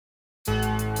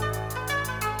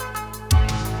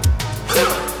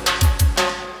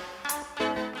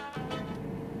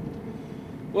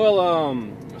Well,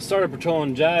 I started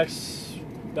patrolling jacks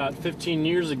about 15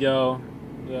 years ago.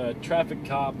 The traffic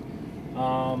cop.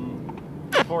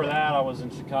 Before that, I was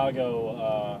in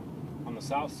Chicago on the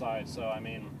south side. So, I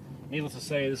mean, needless to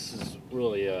say, this is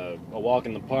really a walk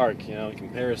in the park, you know, in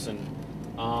comparison.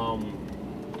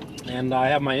 And I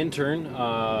have my intern,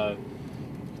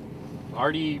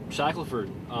 Artie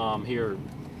Shacklefeld, here.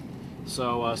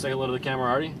 So, say hello to the camera,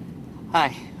 Artie.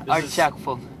 Hi, Artie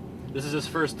Shacklefeld. This is his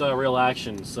first real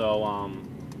action, so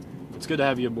it's good to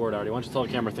have you aboard, Artie. Why don't you tell the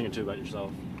camera a thing or two about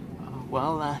yourself?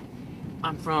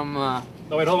 I'm from, Oh,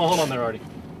 wait, hold on there, Artie.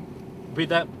 Repeat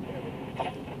that.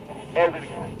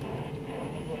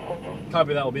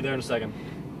 Copy that, we'll be there in a second.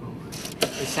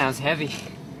 This sounds heavy.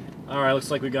 Alright,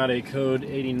 looks like we got a code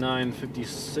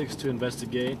 8956 to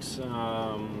investigate.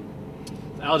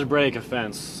 Algebraic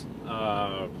offense.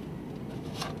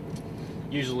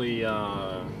 Usually,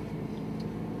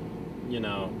 you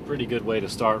know, pretty good way to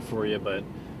start for you, but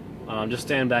just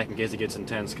stand back in case it gets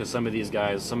intense, because some of these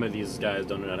guys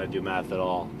don't know how to do math at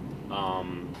all.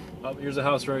 Oh, here's a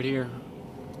house right here.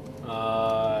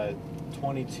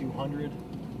 2200.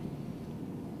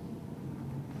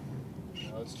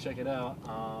 Let's check it out.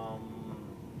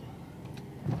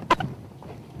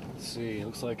 Let's see, it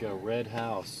looks like a red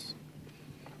house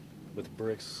with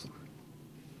bricks.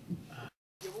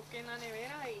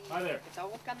 Hi there.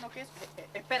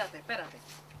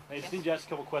 Hey, Steve, just a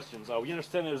couple questions. We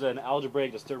understand there's an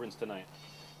algebraic disturbance tonight.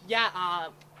 Yeah,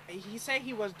 he said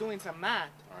he was doing some math.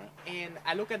 All right. And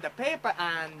I look at the paper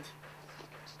and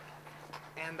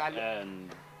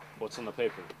what's on the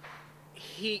paper?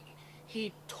 He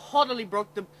totally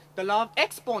broke the law of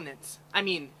exponents. I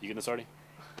mean... You get this, Artie?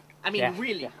 I mean, yeah.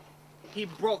 really. Yeah. He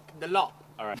broke the law.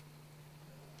 All right.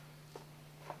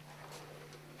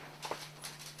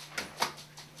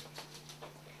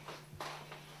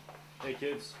 Hey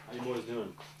kids, how you boys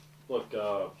doing? Look,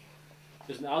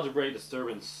 there's an algebraic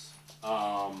disturbance.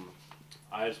 I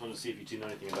just wanted to see if you two know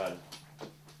anything about it. I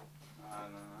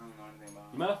don't know anything about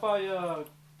it. You mind if I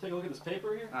take a look at this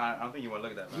paper here? I don't think you want to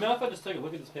look at that, You man. mind if I just take a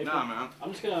look at this paper? Nah, man.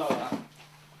 I'm just gonna...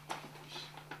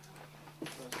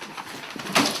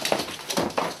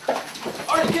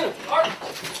 Artie, get him! Artie!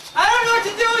 I don't know what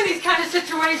to do in these kind of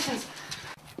situations.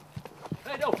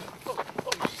 Hey, no!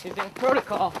 It's in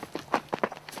protocol.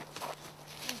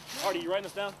 Artie, you writing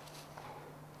this down?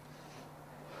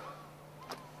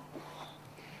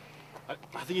 I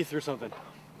think he threw something. I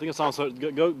think I saw him. So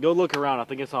go look around. I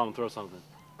think I saw him throw something.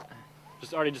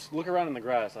 Just Artie, just look around in the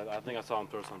grass. I think I saw him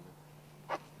throw something.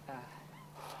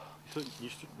 Did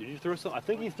you throw something? I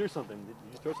think he threw something. Did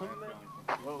you throw something there?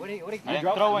 What do you Did you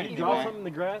drop something in the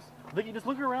grass? I think you just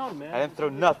look around, man. I didn't throw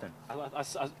nothing. I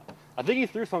think he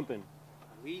threw something.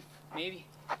 A leaf, maybe?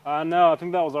 No, I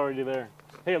think that was already there.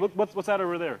 Hey, look, what's that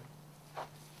over there?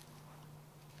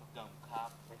 Dumb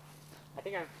cop. I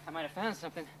think I might have found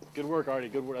something. Good work, Artie.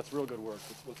 Good work. That's real good work.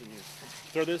 What's in here? You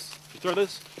throw this? You throw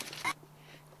this?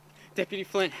 Deputy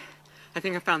Flint, I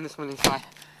think I found this one inside.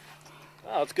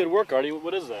 Oh, that's good work, Artie.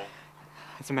 What is that?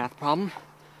 It's a math problem.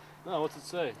 No, what's it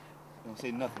say? Don't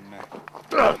say nothing, man.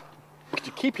 Could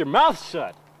you keep your mouth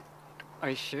shut? Are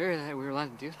you sure that we were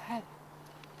allowed to do that?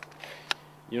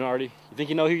 You know, Artie, you think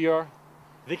you know who you are?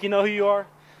 You think you know who you are?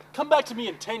 Come back to me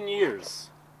in 10 years.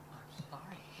 I'm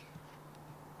sorry.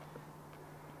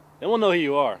 Then we'll know who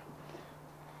you are.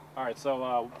 All right,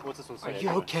 so what's this one say? Are you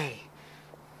okay?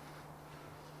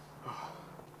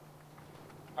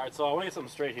 All right, so I want to get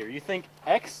something straight here. You think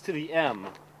x to the m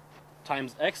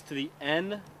times x to the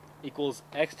n equals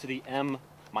x to the m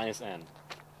minus n?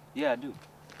 Yeah, I do.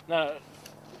 No.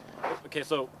 Okay,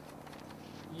 so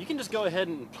you can just go ahead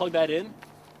and plug that in.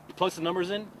 You plug some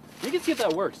numbers in. You can see if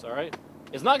that works. All right.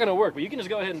 It's not gonna work, but you can just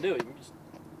go ahead and do it. You can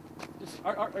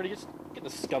just get the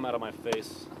scum out of my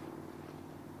face.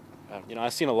 You know,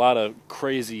 I've seen a lot of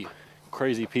crazy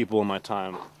people in my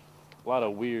time. A lot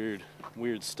of weird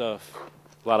stuff.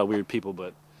 A lot of weird people,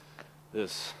 but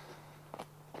this,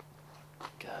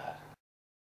 God.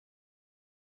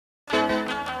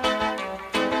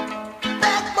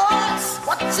 Bad boys,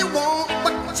 what you want?